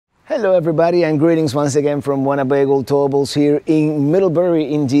Hello everybody, and greetings once again from Winnebago Towables here in Middlebury,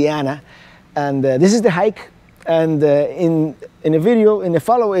 Indiana. And this is the hike, and in a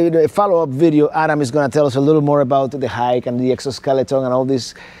follow-up video, Adam is going to tell us a little more about the hike and the exoskeleton and all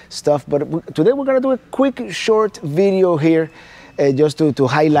this stuff. But today we're going to do a quick short video here just to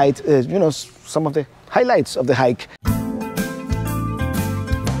highlight you know, some of the highlights of the hike.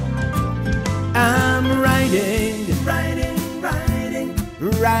 I'm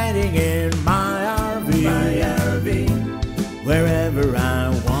riding in my RV, wherever I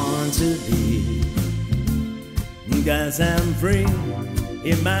want to be, 'cause I'm free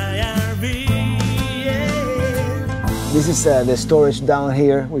in my RV, yeah. This is the storage down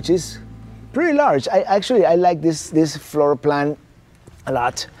here, which is pretty large. I like this floor plan a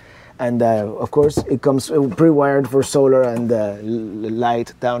lot, and of course it comes pre-wired for solar and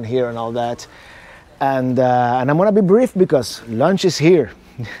light down here and all that. And I'm gonna be brief because lunch is here.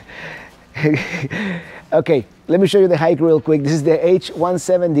 Okay, let me show you the hike real quick. This is the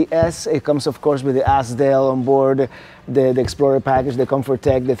H170S. It comes, of course, with the Asdale on board, the Explorer package, the Comfort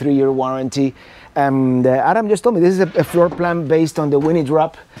Tech, the 3-year warranty. Adam just told me this is a floor plan based on the Winnie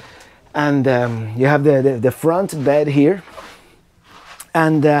drop, and you have the front bed here.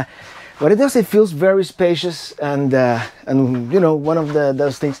 And what it does, it feels very spacious, and you know, one of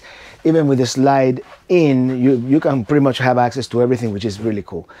those things. Even with the slide in, you can pretty much have access to everything, which is really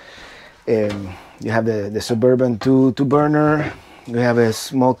cool. You have the Suburban 2 burner, you have a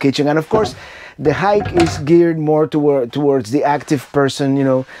small kitchen, and of course the hike is geared more towards the active person. You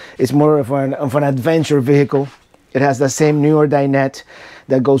know, it's more of an adventure vehicle. It has the same newer dinette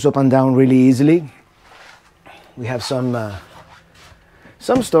that goes up and down really easily. We have some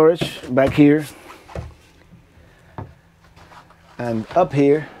storage back here and up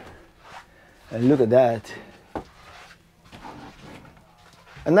here. And look at that.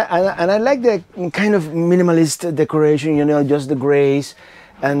 And I like the kind of minimalist decoration, you know, just the grays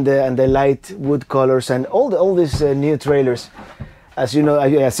and the light wood colors, and all these new trailers. As you know,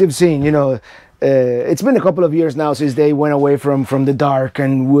 as you've seen, you know, it's been a couple of years now since they went away from the dark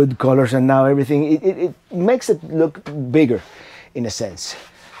and wood colors, and now everything, it makes it look bigger in a sense.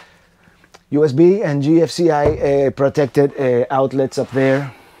 USB and GFCI protected outlets up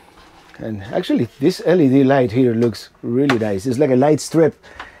there. And actually, this LED light here looks really nice. It's like a light strip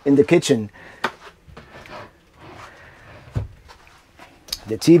in the kitchen.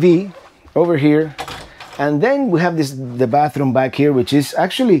 The TV over here, and then we have the bathroom back here, which is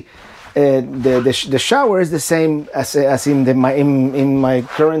actually the shower is the same as in my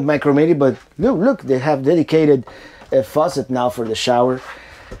current Micro Mini, but look, they have dedicated faucet now for the shower,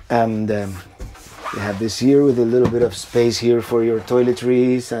 and you have this here with a little bit of space here for your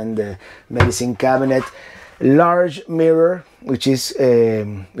toiletries and the medicine cabinet. Large mirror, which is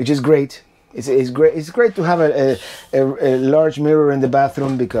great. It's great. It's great to have a large mirror in the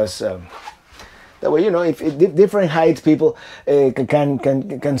bathroom, because that way, you know, if different height people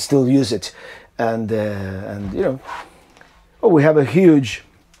can still use it, and you know, oh, we have a huge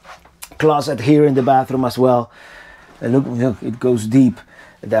closet here in the bathroom as well. And look, it goes deep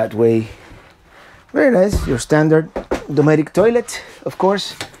that way. Very nice. Your standard Dometic toilet, of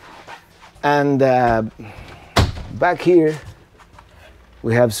course. And back here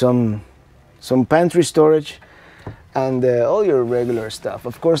we have some pantry storage and all your regular stuff.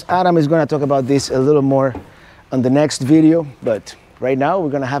 Of course, Adam is going to talk about this a little more on the next video, but right now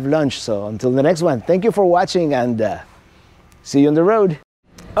we're going to have lunch. So until the next one, thank you for watching, and see you on the road.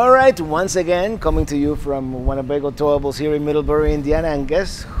 All right, once again, coming to you from Winnebago Towables here in Middlebury, Indiana, and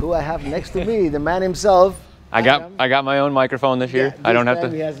guess who I have next to me? The man himself. I got my own microphone this year. Yeah, I don't have to.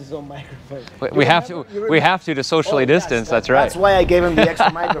 He has his own microphone. We have to socially distance. That's right. That's why I gave him the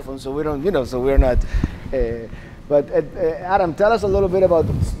extra microphone, so we don't, you know, so we're not. But Adam, tell us a little bit about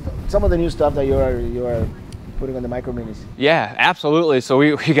some of the new stuff that you are putting on the Micro Minis. Yeah, absolutely. So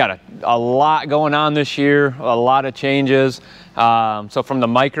we got a lot going on this year, a lot of changes. So from the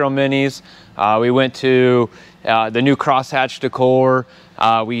Micro Minis, we went to the new crosshatch decor.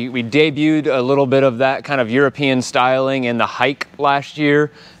 We debuted a little bit of that kind of European styling in the hike last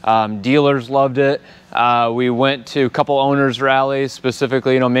year. Dealers loved it. We went to a couple owners rallies,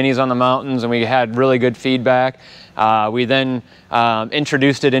 specifically, you know, Minis on the Mountains, and we had really good feedback. We then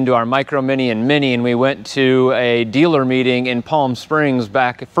introduced it into our Micro Mini and Minnie, and we went to a dealer meeting in Palm Springs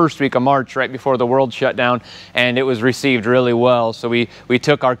back first week of March, right before the world shut down, and it was received really well. So we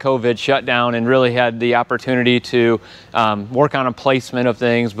took our COVID shutdown and really had the opportunity to work on a placement of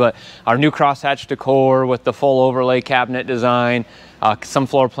things. But our new crosshatch decor with the full overlay cabinet design, some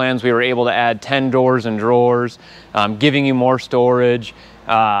floor plans we were able to add 10 doors and drawers, giving you more storage.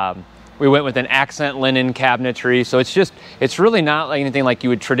 We went with an accent linen cabinetry, so it's really not like anything like you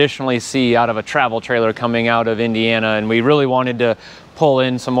would traditionally see out of a travel trailer coming out of Indiana, and we really wanted to pull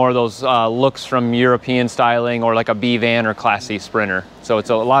in some more of those looks from European styling or like a B van or Class C Sprinter. So it's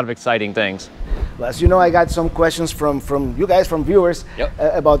a lot of exciting things. Well, as you know, I got some questions from you guys, from viewers,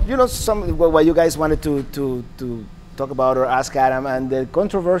 about some what you guys wanted to talk about or ask Adam, and the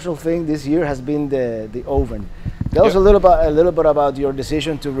controversial thing this year has been the oven. Tell us a little bit about your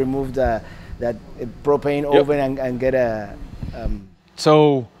decision to remove that propane oven and get a.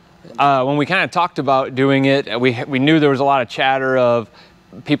 When we kind of talked about doing it, we knew there was a lot of chatter of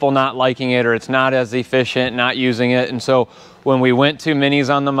people not liking it or it's not as efficient, not using it, and so when we went to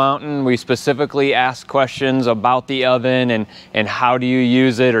Minnie's on the Mountain, we specifically asked questions about the oven and how do you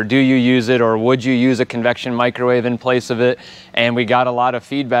use it, or do you use it, or would you use a convection microwave in place of it, and we got a lot of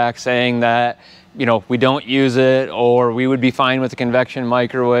feedback saying that we don't use it, or we would be fine with a convection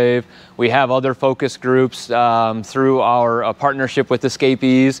microwave. We have other focus groups through our partnership with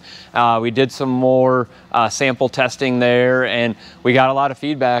Escapees. We did some more sample testing there, and we got a lot of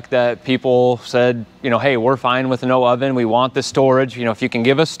feedback that people said, hey, we're fine with no oven. We want the storage. If you can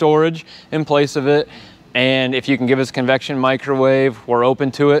give us storage in place of it, and if you can give us convection microwave, we're open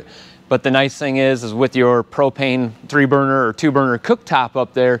to it. But the nice thing is with your propane 3-burner or 2-burner cooktop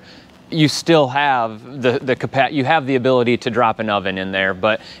up there, you still have you have the ability to drop an oven in there,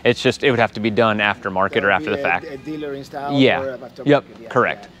 but it would have to be done aftermarket or after the fact. A dealer install. Yeah. Or aftermarket. Yep.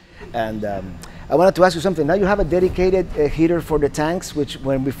 Correct. And I wanted to ask you something. Now you have a dedicated heater for the tanks,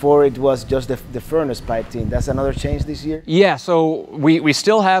 when before it was just the furnace piped in. That's another change this year? Yeah, so we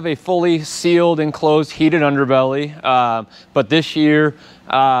still have a fully sealed, enclosed, heated underbelly, but this year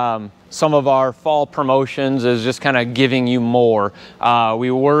some of our fall promotions is just kind of giving you more. We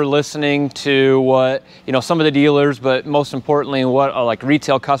were listening to what some of the dealers, but most importantly what like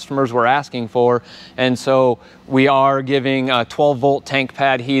retail customers were asking for, and so we are giving 12-volt tank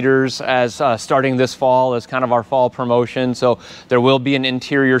pad heaters as starting this fall as kind of our fall promotion. So there will be an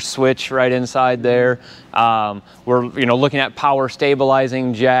interior switch right inside there. We're looking at power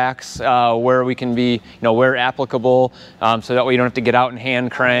stabilizing jacks where we can be where applicable, so that way you don't have to get out and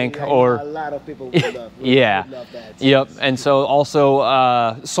hand crank. Or a lot of people would love, would love that. Yep. And so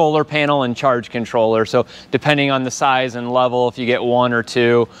also solar panel and charge controller. So depending on the size and level, if you get 1 or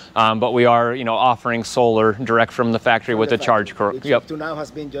 2, but we are offering solar direct from the factory with a charge cord. Yep. To now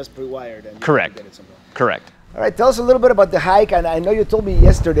has been just pre-wired. And correct. Correct. All right, tell us a little bit about the hike, and I know you told me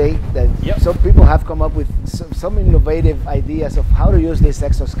yesterday that some people have come up with some innovative ideas of how to use this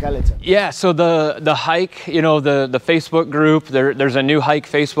exoskeleton. Yeah, so the hike, the Facebook group, there's a new hike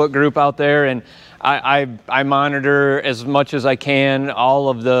Facebook group out there, and I monitor as much as I can all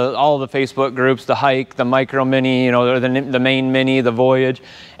of the Facebook groups, the hike, the micro mini, the main mini, the voyage,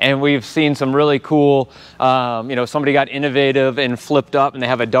 and we've seen some really cool. Somebody got innovative and flipped up, and they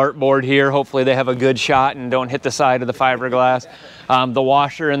have a dartboard here. Hopefully, they have a good shot and don't hit the side of the fiberglass. The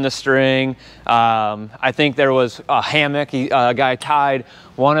washer and the string. I think there was a hammock. A guy tied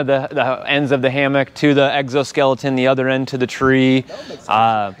one of the ends of the hammock to the exoskeleton, the other end to the tree.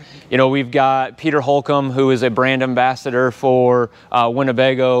 We've got Peter Holcomb, who is a brand ambassador for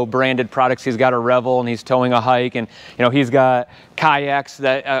Winnebago branded products. He's got a Revel and he's towing a hike, and he's got kayaks,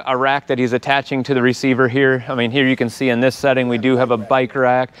 a rack that he's attaching to the receiver here. I mean, here you can see in this setting we do have a bike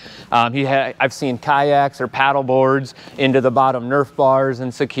rack. I've seen kayaks or paddle boards into the bottom Nerf bars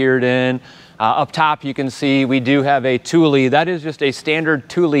and secured in. Up top you can see we do have a Thule. That is just a standard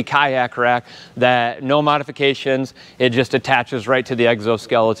Thule kayak rack that no modifications, it just attaches right to the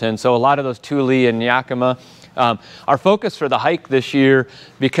exoskeleton. So a lot of those Thule and Yakima. Our focus for the hike this year,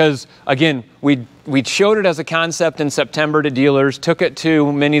 because again, we showed it as a concept in September to dealers, took it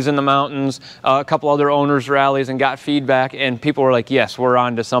to Minnie's in the Mountains, a couple other owners rallies, and got feedback, and people were like, yes, we're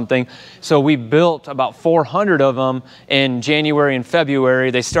on to something. So we built about 400 of them in January and February.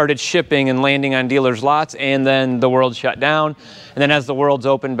 They started shipping and landing on dealers' lots, and then the world shut down. And then as the world's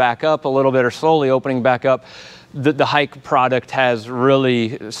opened back up a little bit, or slowly opening back up, the hike product has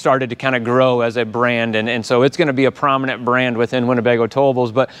really started to kind of grow as a brand, and so it's going to be a prominent brand within Winnebago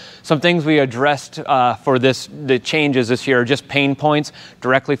Towables. But some things we addressed for the changes this year are just pain points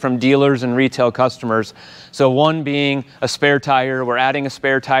directly from dealers and retail customers. So one being a spare tire. We're adding a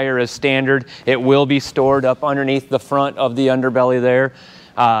spare tire as standard. It will be stored up underneath the front of the underbelly there.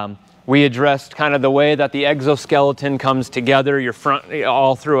 We addressed kind of the way that the exoskeleton comes together, your front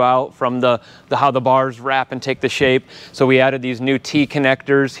all throughout, from how the bars wrap and take the shape. So we added these new T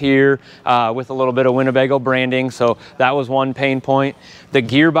connectors here with a little bit of Winnebago branding. So that was one pain point. The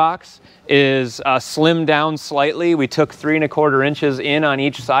gearbox, is slimmed down slightly. We took 3 1/4 inches in on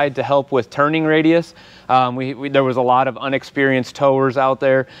each side to help with turning radius. There was a lot of unexperienced towers out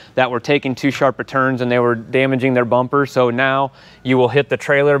there that were taking too sharp a turns and they were damaging their bumper. So now you will hit the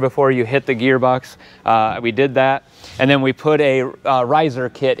trailer before you hit the gearbox. We did that. And then we put a riser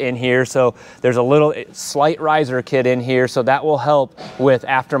kit in here. So there's a little slight riser kit in here. So that will help with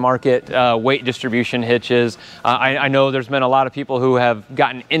aftermarket weight distribution hitches. I know there's been a lot of people who have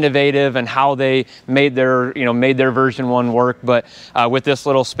gotten innovative in how they made their, made their version 1 work. But with this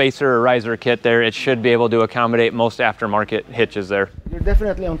little spacer or riser kit there, it should be able to accommodate most aftermarket hitches there. You're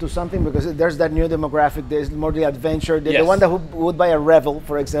definitely onto something, because there's that new demographic. There's more the adventure. The Yes. one that would buy a Revel,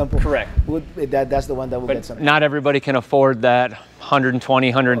 for example. Correct. That's the one that will get something. Not everybody can afford that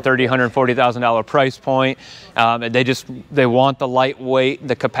 $120,000, $130,000, $140,000 price point. They want the lightweight,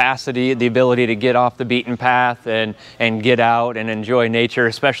 the capacity, the ability to get off the beaten path and get out and enjoy nature,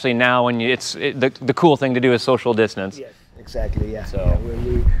 especially now when the cool thing to do is social distance. Yes, exactly. Yeah. So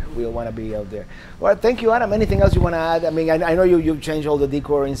we want to be out there. Well, thank you, Adam. Anything else you want to add? I mean, I know you've changed all the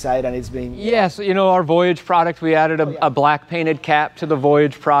decor inside, and it's been... Yes, our Voyage product, we added a black painted cap to the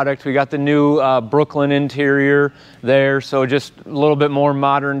Voyage product. We got the new Brooklyn interior there, so just a little bit more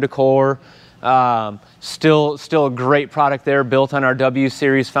modern decor. Still a great product there, built on our W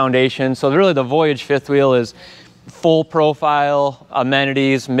Series foundation. So really the Voyage fifth wheel is full profile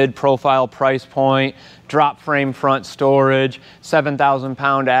amenities, mid-profile price point, drop frame front storage,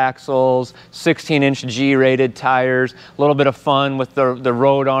 7,000-pound axles, 16-inch G-rated tires, a little bit of fun with the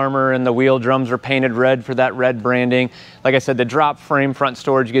road armor, and the wheel drums are painted red for that red branding. Like I said, the drop frame front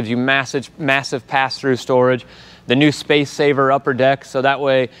storage gives you massive pass-through storage. The new Space Saver upper deck, so that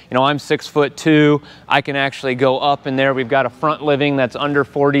way, I'm 6'2", I can actually go up in there. We've got a front living that's under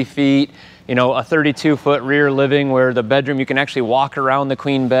 40 feet, a 32-foot rear living where the bedroom, you can actually walk around the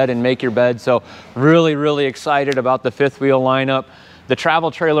queen bed and make your bed. So really, really excited about the fifth wheel lineup. The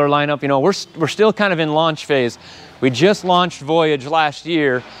travel trailer lineup, we're still kind of in launch phase. We just launched Voyage last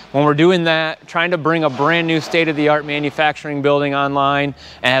year. When we're doing that, trying to bring a brand new state-of-the-art manufacturing building online,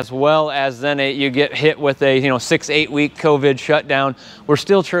 as well as then you get hit with a 6-8 week COVID shutdown. We're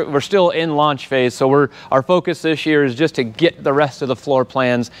still in launch phase. So our focus this year is just to get the rest of the floor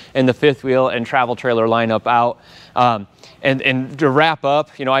plans in the fifth wheel and travel trailer lineup out. And to wrap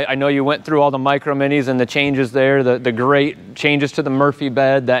up, I know you went through all the micro minis and the changes there, the great changes to the Murphy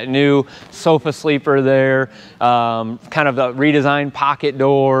bed, that new sofa sleeper there, kind of the redesigned pocket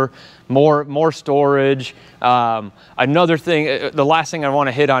door, more storage. Another thing, the last thing I want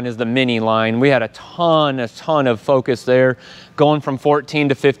to hit on is the Mini line. We had a ton of focus there, going from 14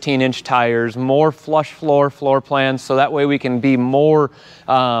 to 15-inch tires, more flush floor plans, so that way we can be more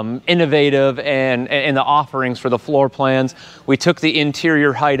innovative and in the offerings for the floor plans. We took the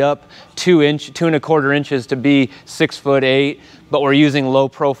interior height up 2 1/4 inches to be 6'8", but we're using low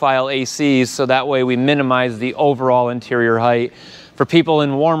profile ACs, so that way we minimize the overall interior height. For people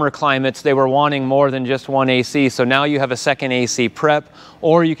in warmer climates, they were wanting more than just one AC, so now you have a second AC prep,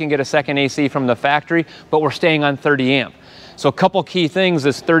 or you can get a second AC from the factory, but we're staying on 30 amp. So a couple key things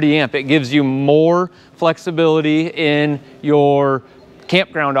is 30 amp. It gives you more flexibility in your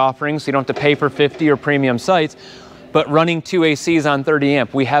campground offerings, so you don't have to pay for 50 or premium sites. But running 2 ACs on 30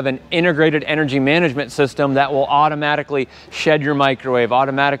 amp, we have an integrated energy management system that will automatically shed your microwave,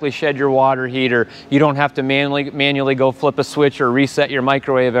 automatically shed your water heater. You don't have to manually go flip a switch or reset your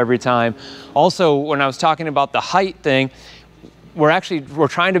microwave every time. Also, when I was talking about the height thing, we're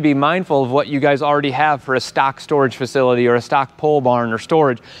trying to be mindful of what you guys already have for a stock storage facility or a stock pole barn or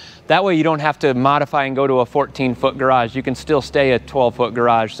storage. That way you don't have to modify and go to a 14-foot garage. You can still stay a 12-foot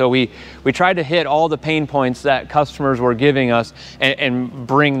garage. So we tried to hit all the pain points that customers were giving us and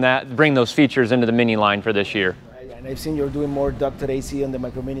bring those features into the Mini line for this year. And I've seen you're doing more ducted AC on the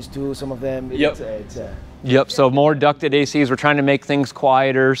micro minis too, some of them. Yep. Yep, so more ducted ACs. We're trying to make things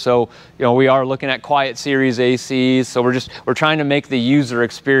quieter. So, we are looking at quiet series ACs. So we're trying to make the user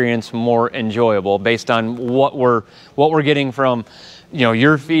experience more enjoyable based on what we're getting from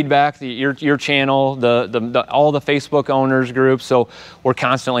your feedback, your channel, all the Facebook owners groups. So we're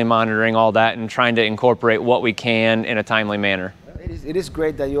constantly monitoring all that and trying to incorporate what we can in a timely manner. It is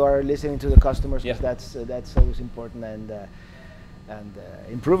great that you are listening to the customers, because that's always important, and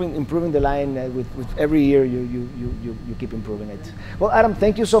improving the line with every year you keep improving it. Well, Adam,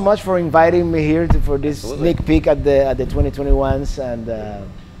 thank you so much for inviting me here for this sneak peek at the 2021s, and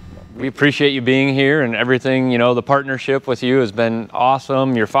we appreciate you being here and everything. The partnership with you has been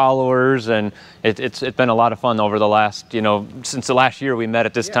awesome, your followers, and it's been a lot of fun over the last, since the last year we met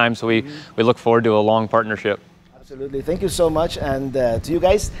at this time, so we look forward to a long partnership. Absolutely. Thank you so much. And to you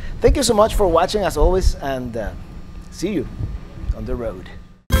guys, thank you so much for watching as always. And see you on the road.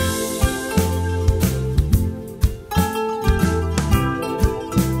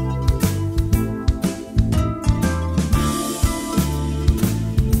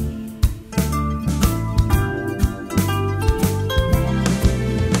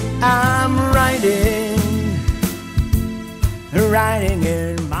 I'm riding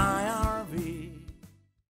in